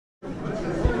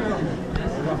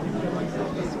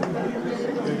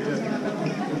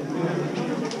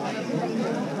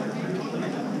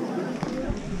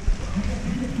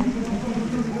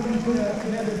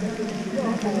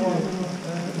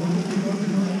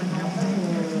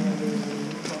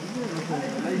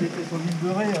Il était sur l'île de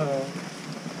Ré, à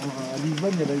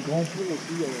Lisbonne, il y avait le grand feu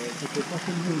aussi, c'était pas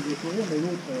celui où il est sourire, mais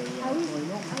l'autre,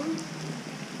 énorme. Ah oui.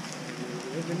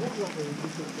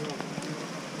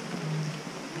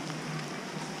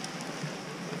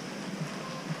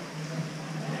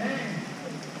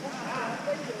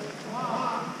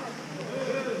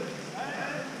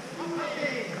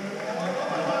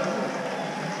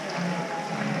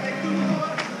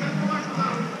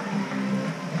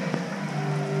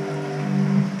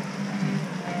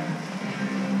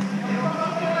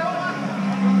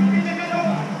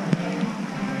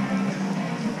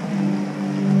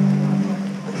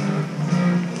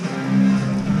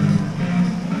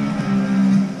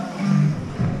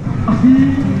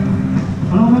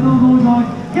 Alors maintenant, donc, dans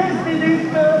 15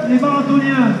 minutes, les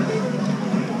marathoniens,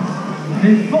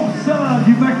 les forçats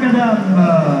du macadam.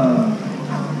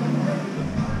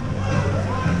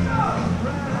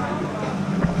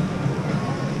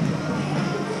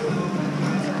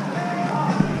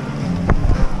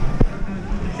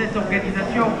 Cette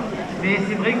organisation, mais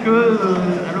c'est vrai que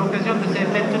à l'occasion de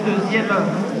cette 22e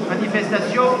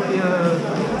manifestation,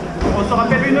 on se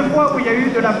rappelle une fois où il y a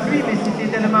eu de la pluie, mais c'était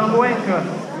tellement loin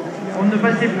qu'on ne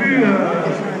pensait plus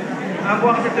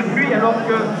avoir cette pluie, alors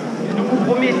que nous vous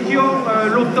promettions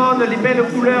l'automne, les belles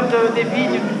couleurs des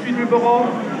vignes du sud du Lubéron,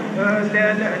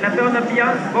 la bonne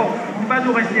ambiance. Bon, il va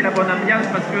nous rester la bonne ambiance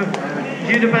parce que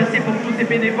j'ai une pensée pour tous ces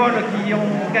bénévoles qui ont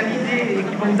organisé et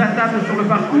qui vont nous attendre sur le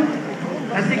parcours.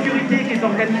 La sécurité qui est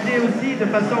organisée aussi de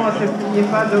façon à ce qu'il n'y ait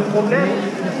pas de problème.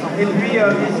 Et puis,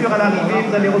 bien sûr, à l'arrivée,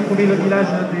 vous allez retrouver le village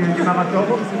du marathon.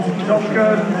 Donc, nous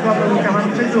sommes vraiment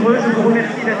très heureux. Je vous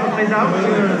remercie d'être présents.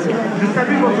 Je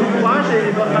salue votre courage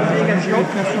et votre abnégation.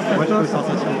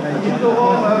 Nous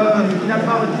aurons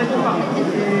finalement un très beau parcours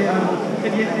et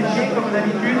très bien séché, comme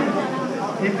d'habitude.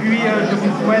 Et puis, je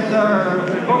vous souhaite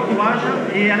bon courage.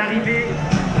 Et à l'arrivée...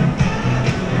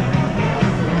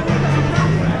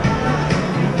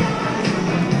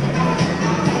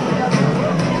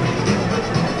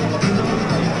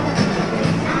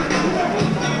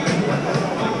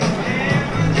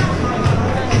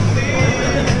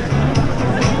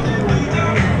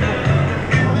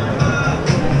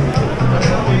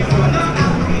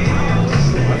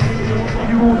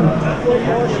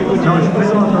 Non, je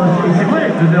présente, c'est vrai,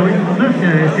 2h39,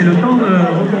 c'est le temps de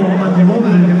recouvrement du monde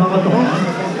du marathon.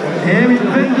 Et oui,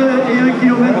 21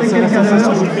 km et quelques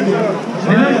heures.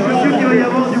 Mais là, je suis sûr qu'il va y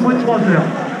avoir du moins de 3 heures.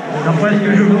 D'après ce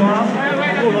que je vois.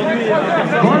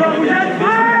 Bon, alors, vous êtes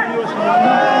prêts?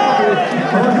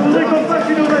 Alors, je voudrais qu'on fasse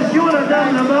une ovation à la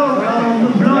dame là-bas,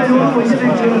 en blanc et noir, vous voyez, avec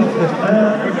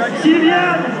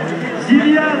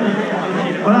Sylviane,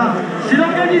 voilà, c'est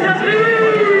l'organisatrice.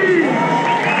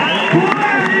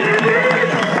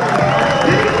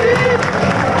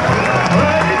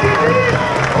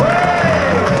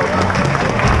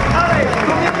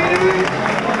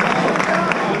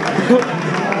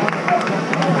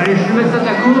 Allez, je mets ça à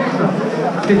la course.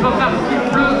 C'est pas parce qu'il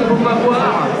pleut qu'il ne faut pas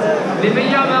boire. Les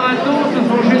meilleurs marathons, ce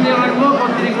sont généralement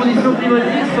quand les conditions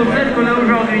climatiques sont celles qu'on a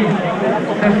aujourd'hui.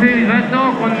 Ça fait 20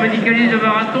 ans qu'on médicalise le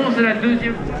marathon, c'est la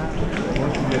deuxième.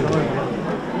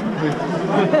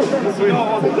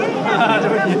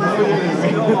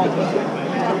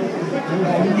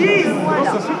 10,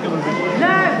 9,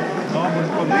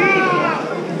 8,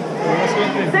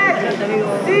 7,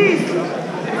 6,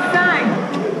 5,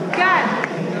 4,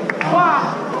 3,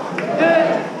 2,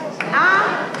 1,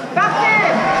 partez!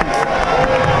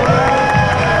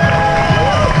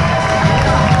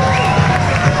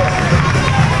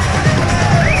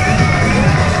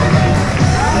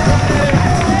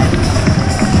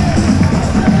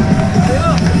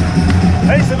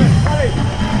 Allez, c'est bon, allez.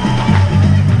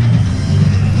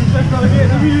 Je vais arriver à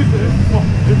 2 minutes. Bon,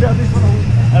 je vais regarder sur la route.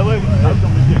 Ah ouais,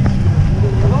 attends, mais direct.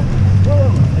 Ça va?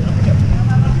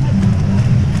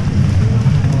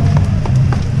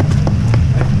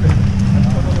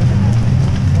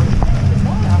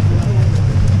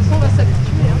 On va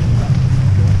s'habituer, hein.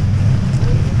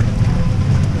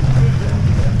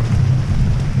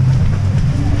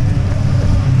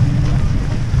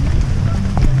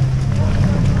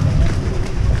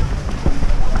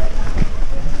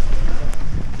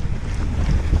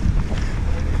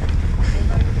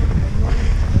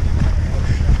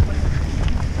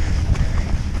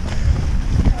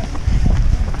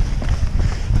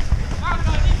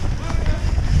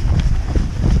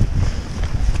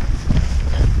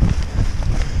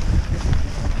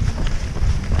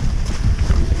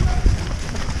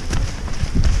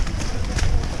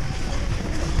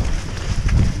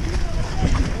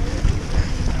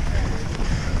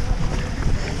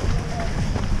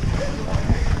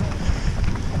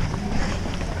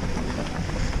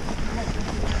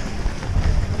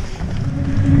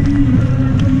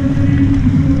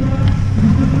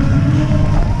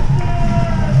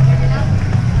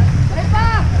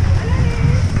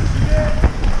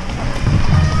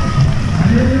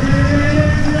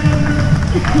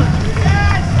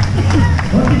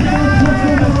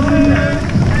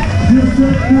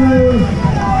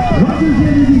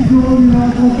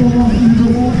 Provence du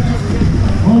Lubéron.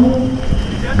 Bravo.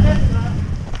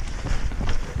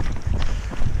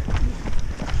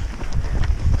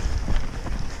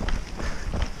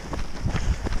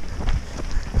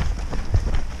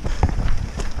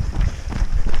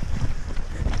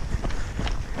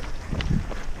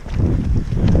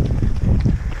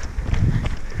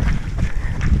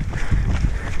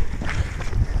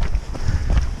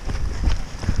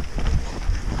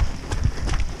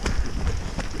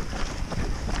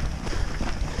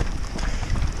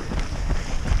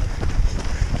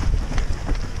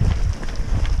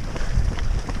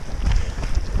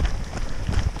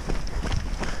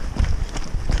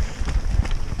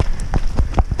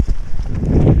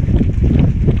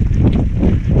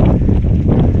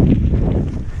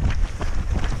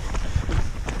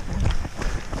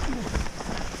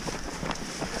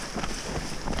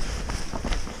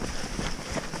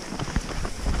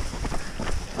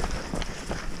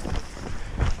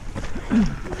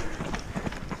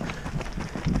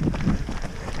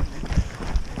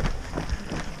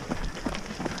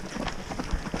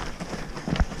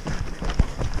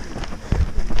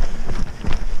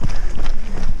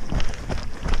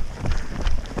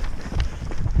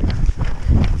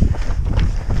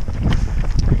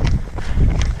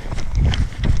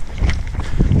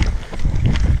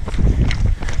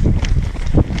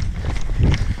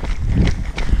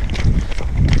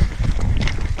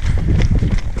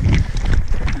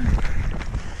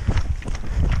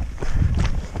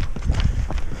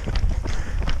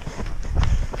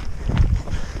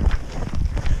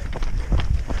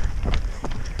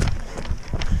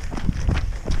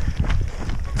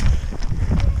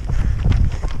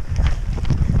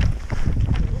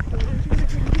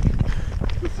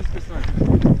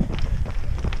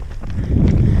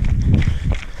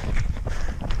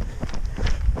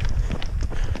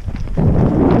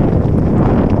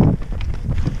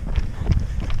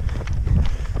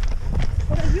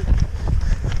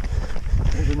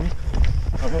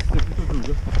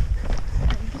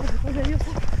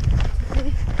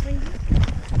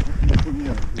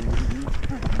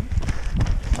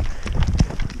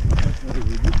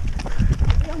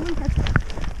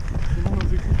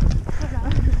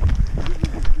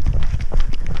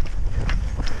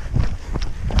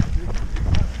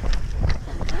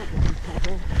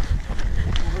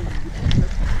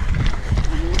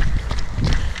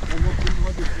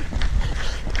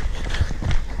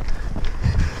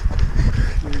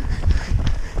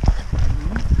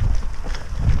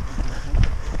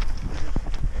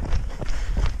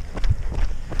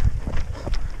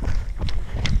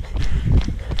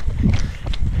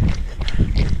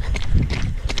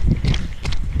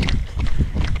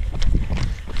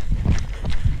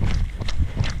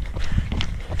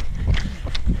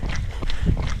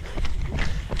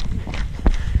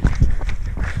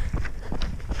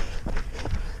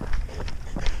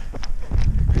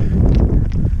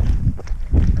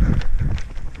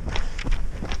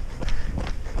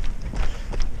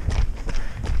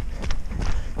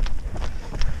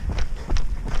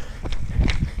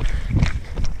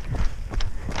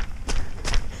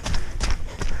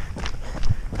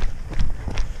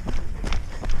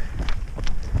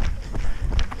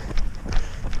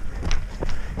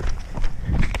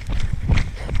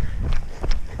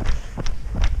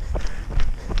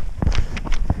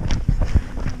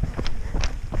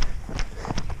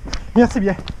 Merci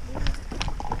bien.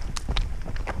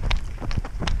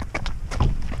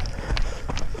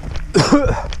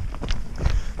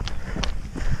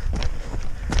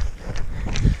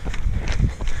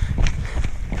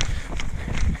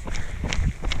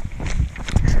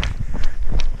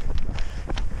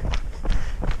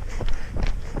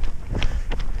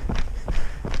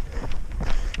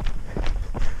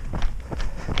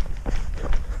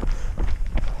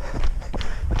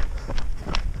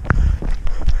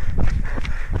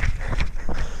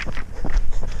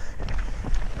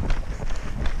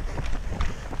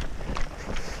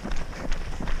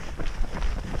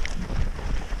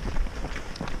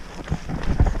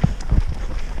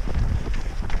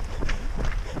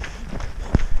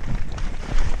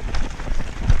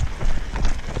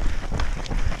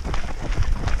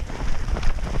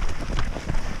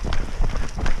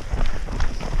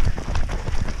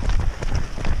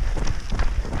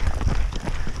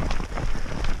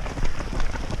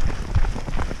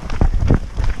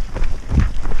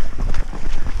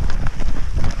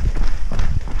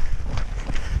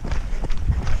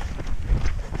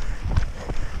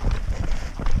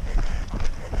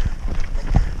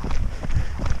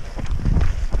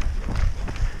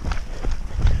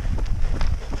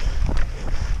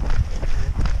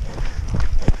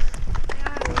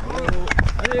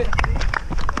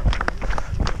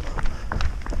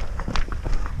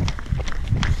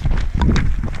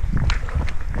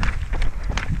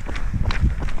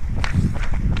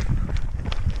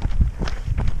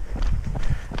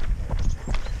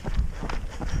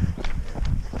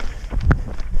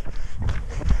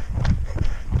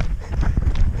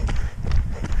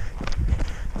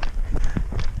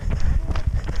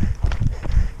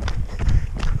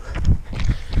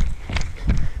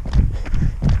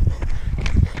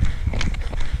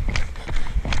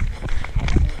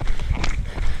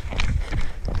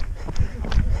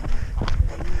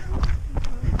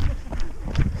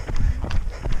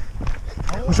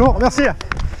 chaud, merci.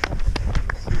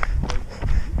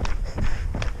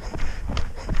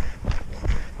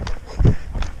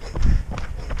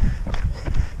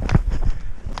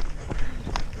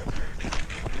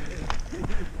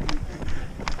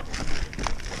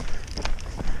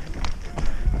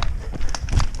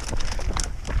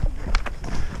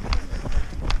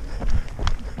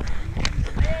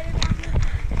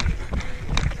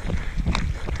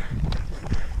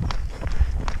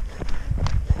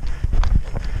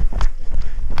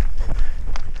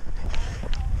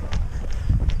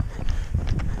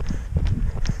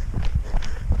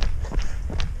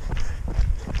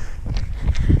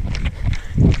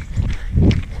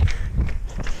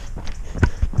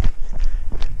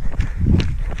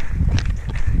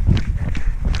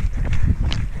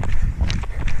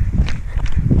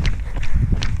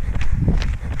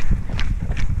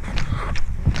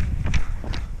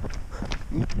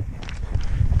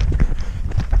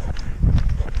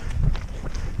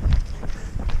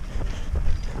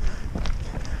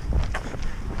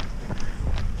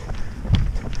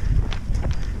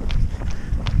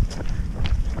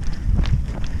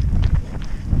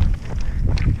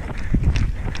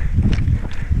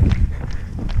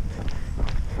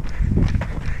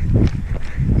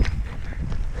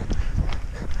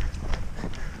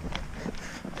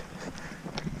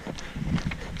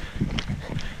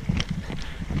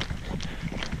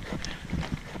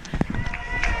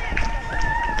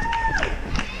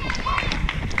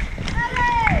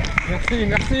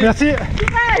 Merci. Merci.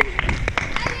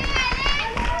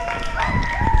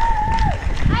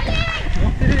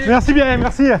 Merci bien,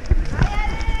 merci.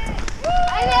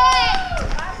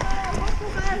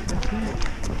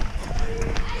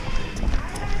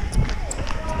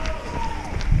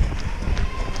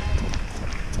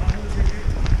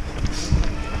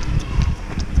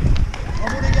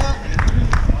 Bravo les gars.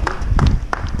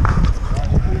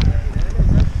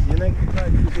 Il y en a qui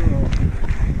travaillent plutôt.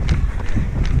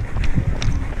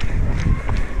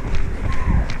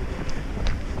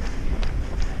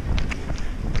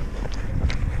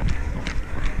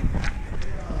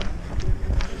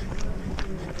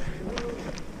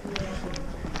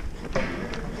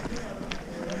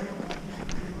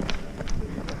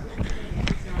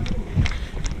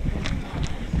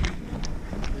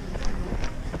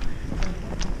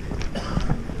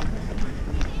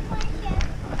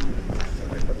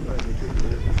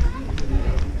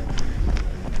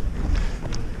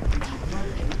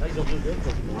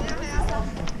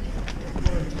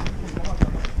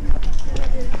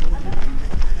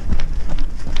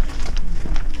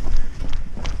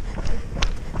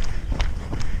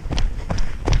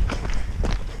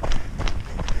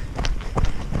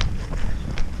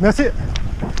 Merci.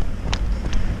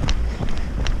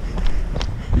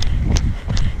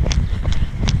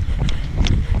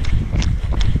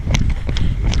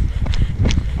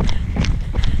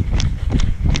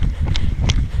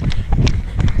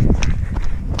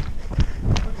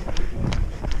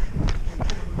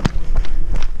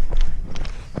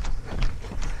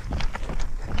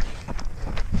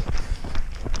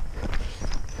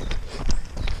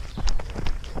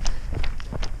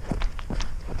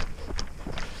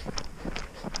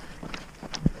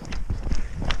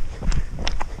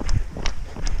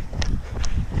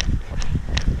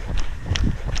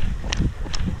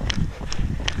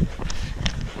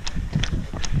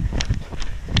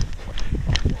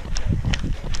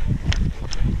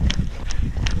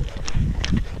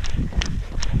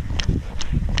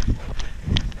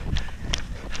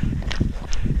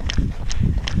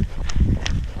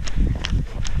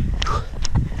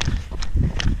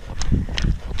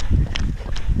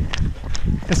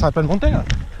 Et ça va pas de monter là.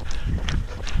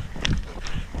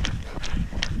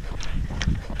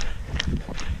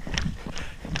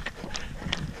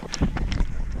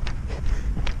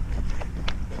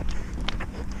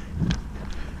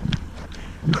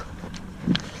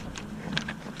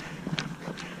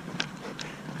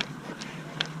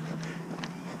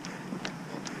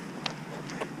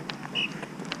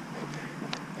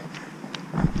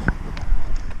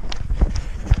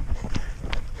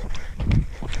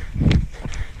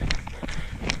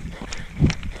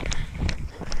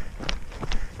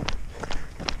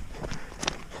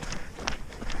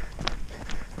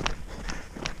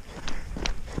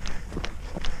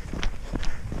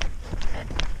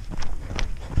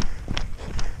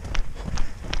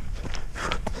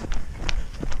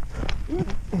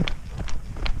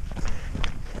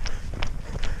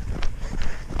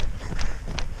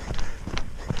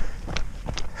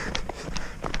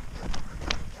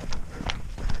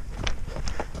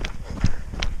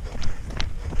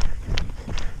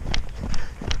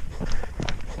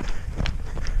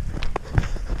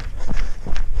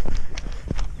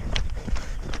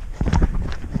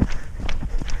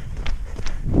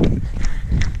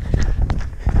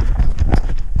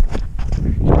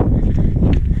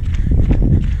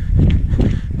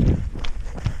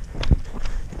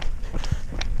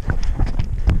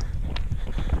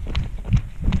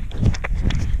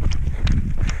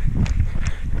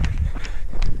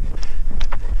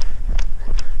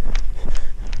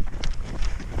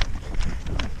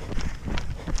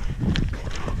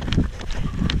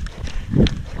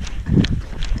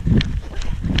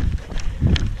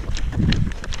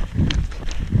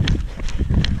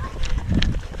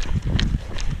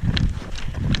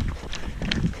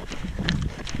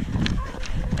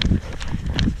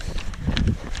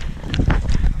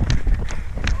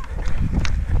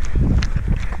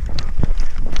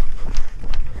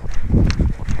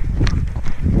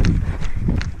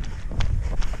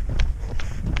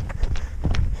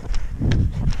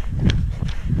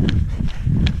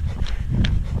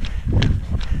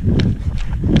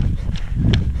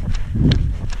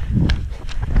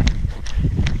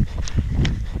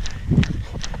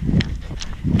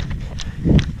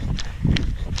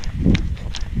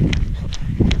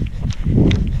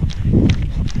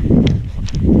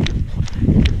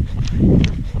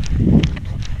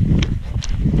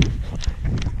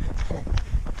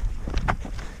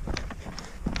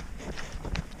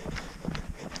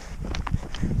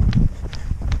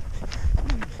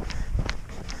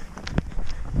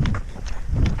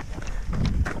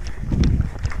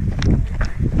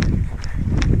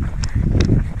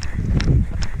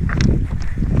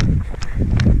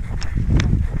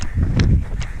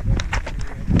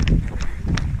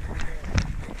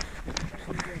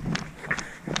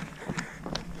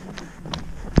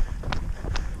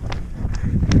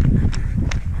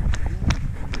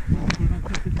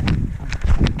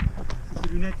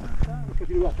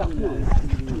 partout.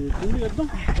 Il est tombé là-dedans.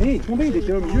 Oui, il est tombé, il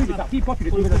était au milieu, il est parti, pop, il est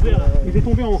tombé là-dedans. Il est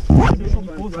tombé en.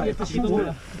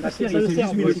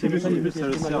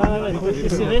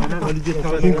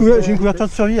 J'ai une couverture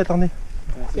de survie, attendez.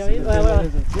 Voilà.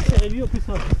 Serrez-lui, en plus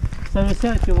ça le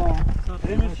serre et puis on va.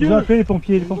 Je vais appeler les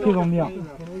pompiers vont venir.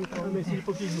 Il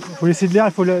faut laisser de l'air,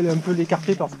 il faut un peu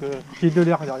l'écarter parce qu'il y ait de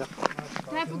l'air derrière. Là,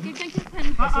 il faut quelqu'un qui prenne.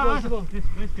 C'est bon,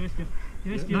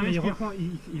 respire.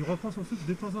 Il reprend son souffle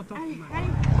de temps en temps. Allez.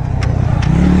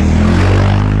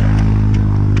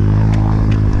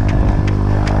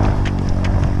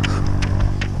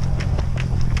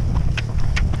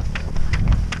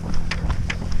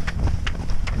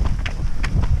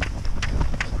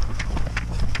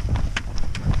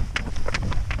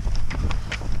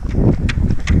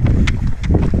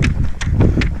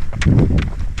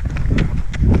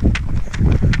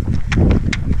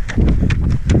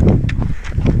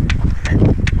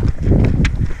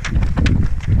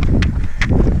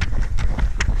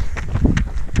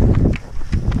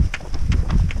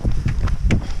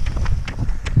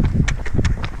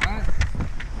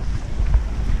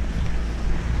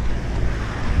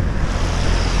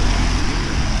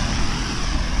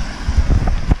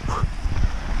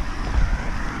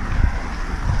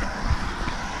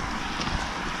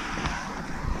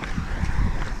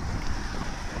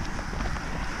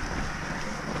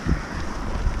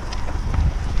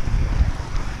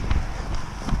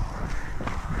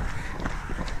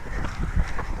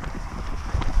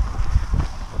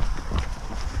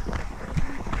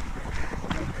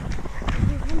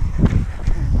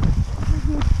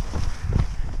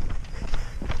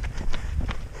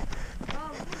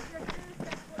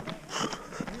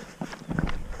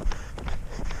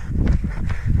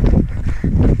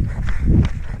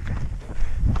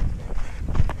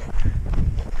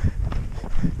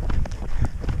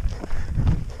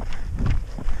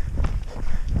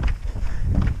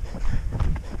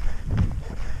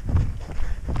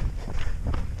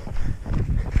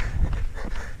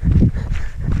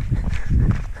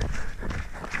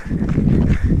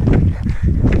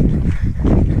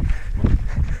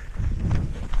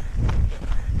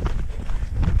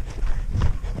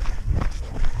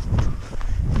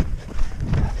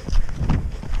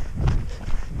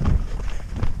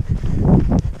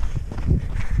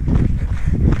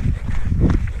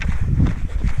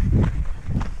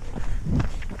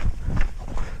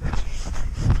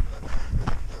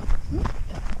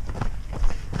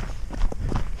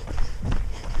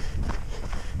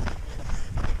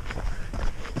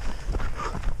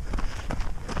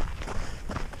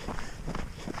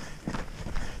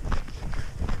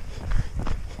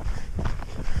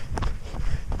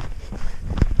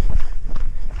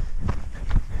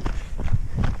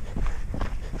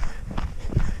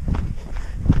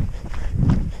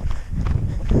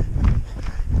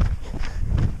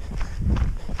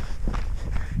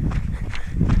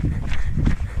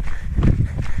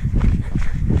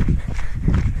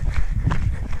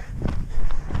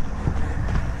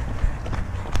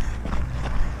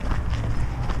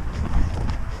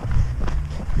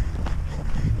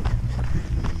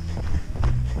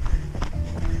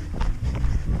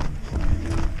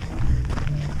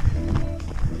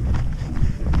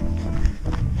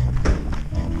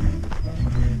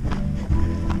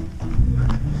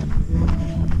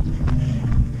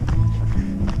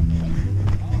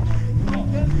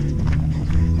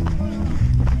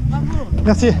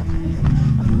 Merci.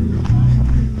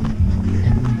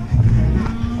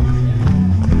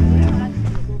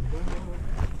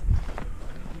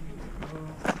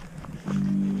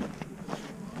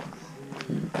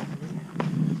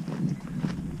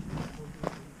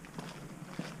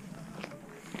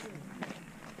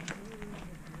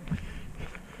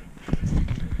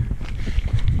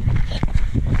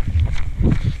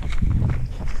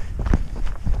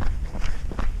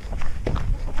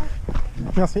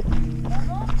 Merci.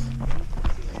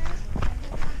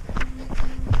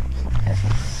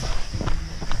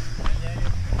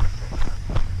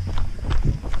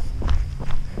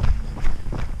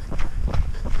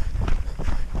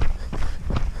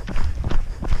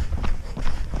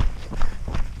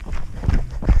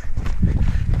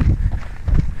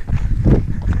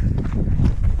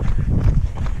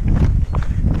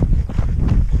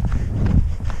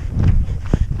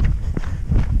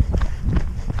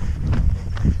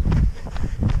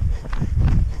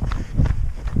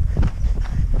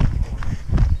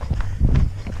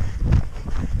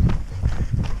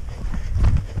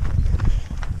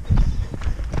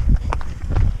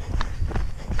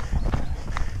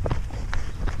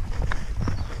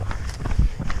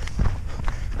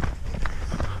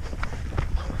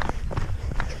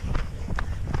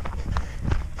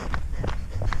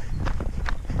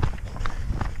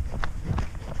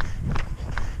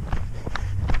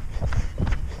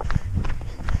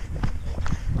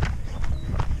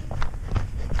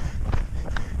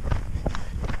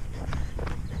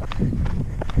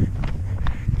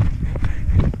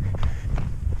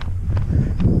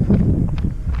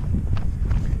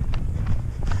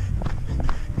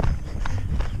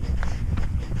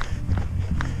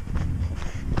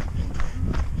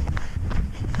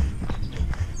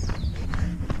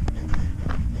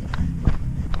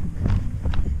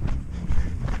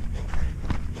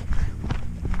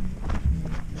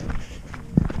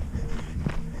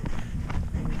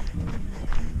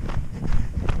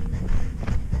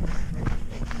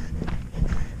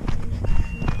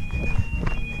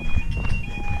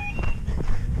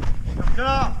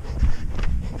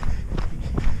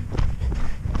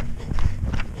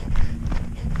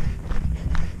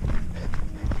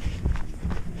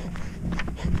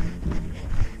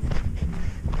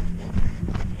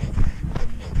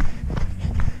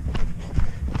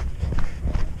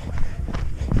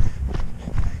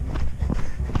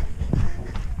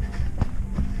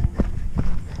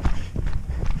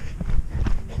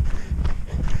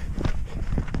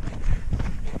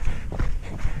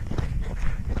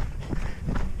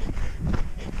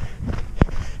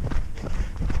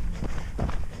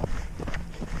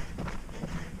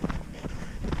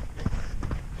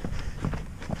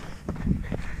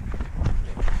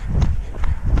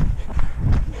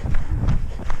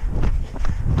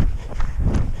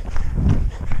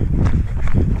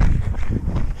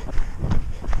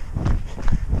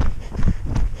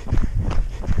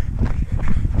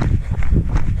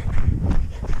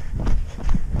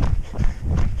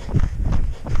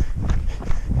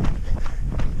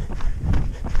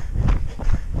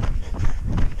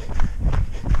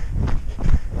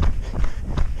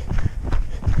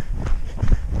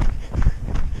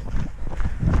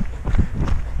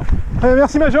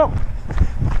 Merci Major.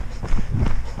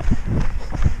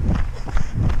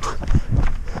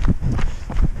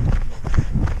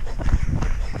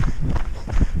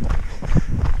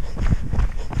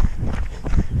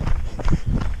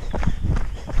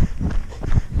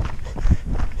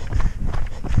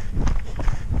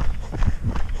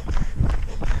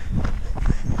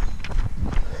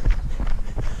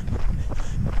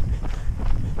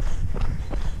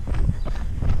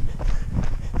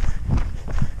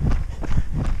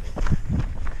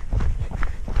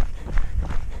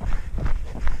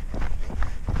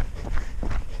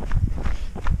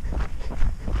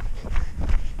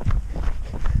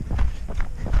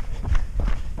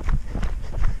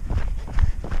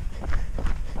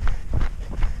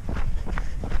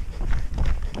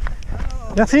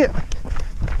 Merci.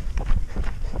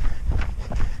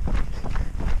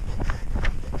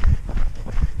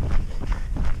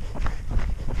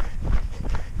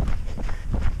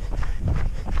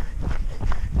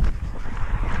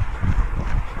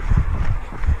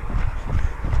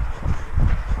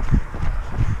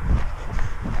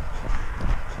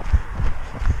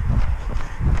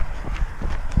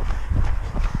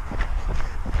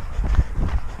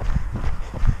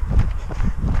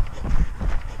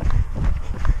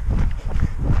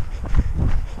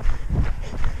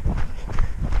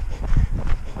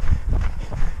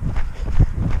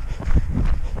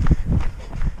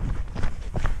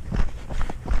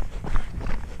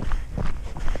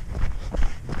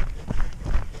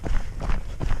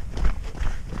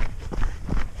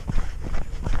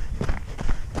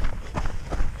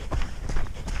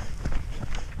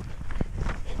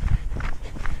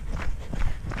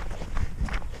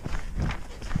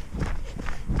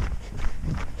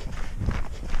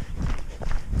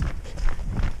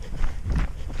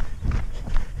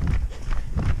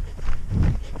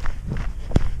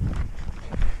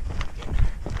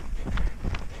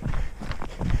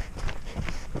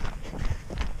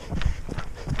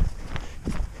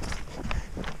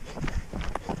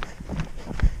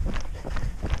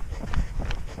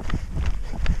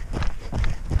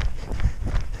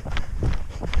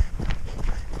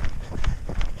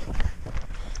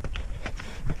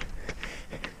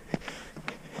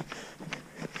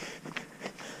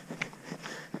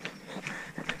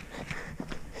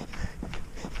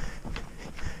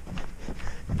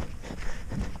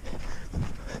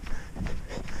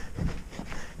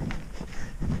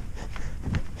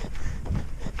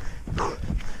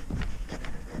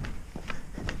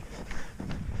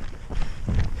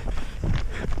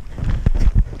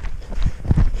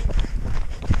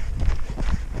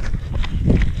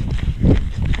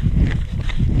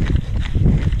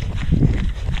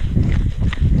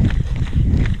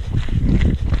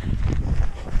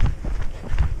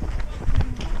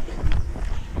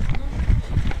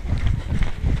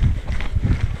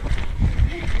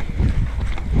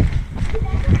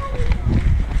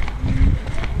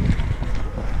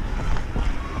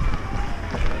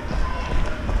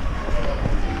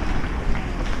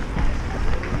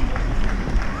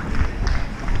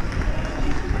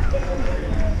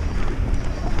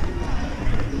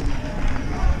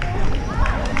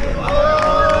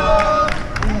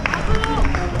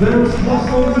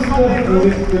 Provence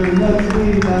 319 avec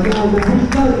l'arrivée Madame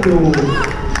Bustaldo,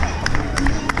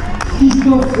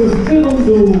 Christophe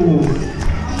Ferrando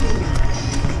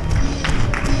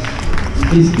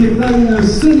et Stéphane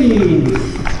Sonny.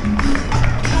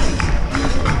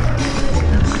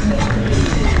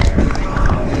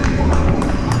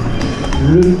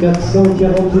 Le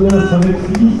 449 avec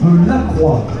Philippe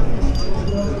Lacroix.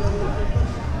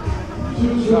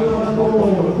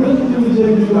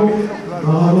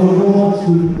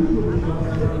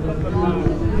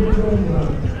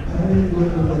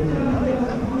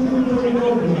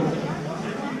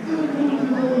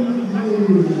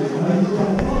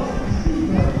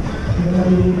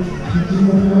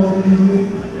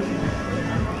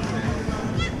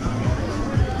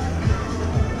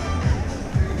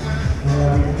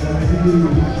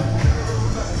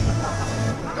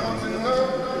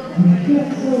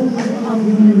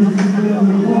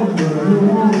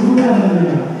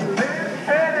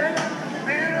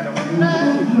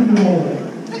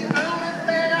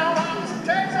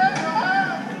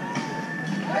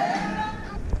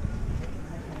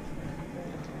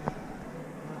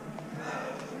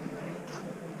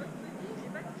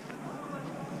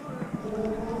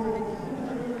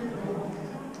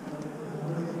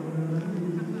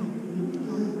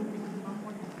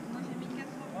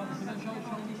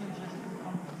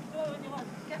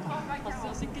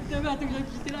 C'est que tu avais à te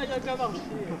greffer là, il n'y a qu'à marcher.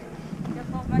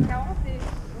 80-40 et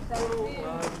ça a été...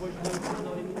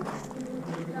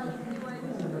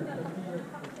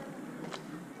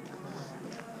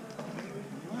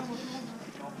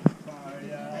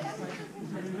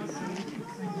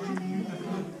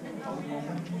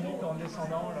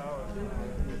 descendant là.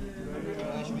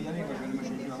 Je vais y aller, je vais le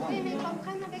machin plus avant. Oui, mais qu'on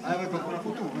prenne avec Ah ouais, qu'on prend la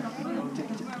photo.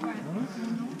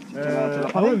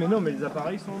 Ah ouais, mais non, mais les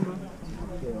appareils sont bons.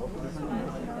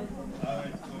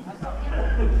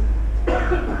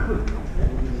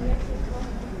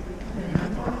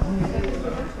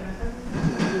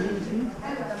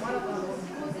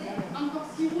 encore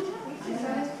si rouge,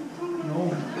 ça reste tout le temps.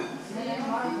 Non.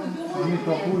 Oui,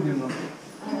 pas trop, dis-moi.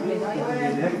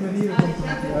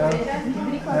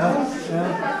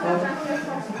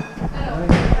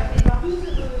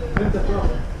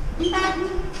 Une table,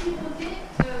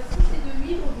 si c'est de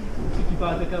l'huile, Tu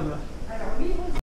parles à ta cam là.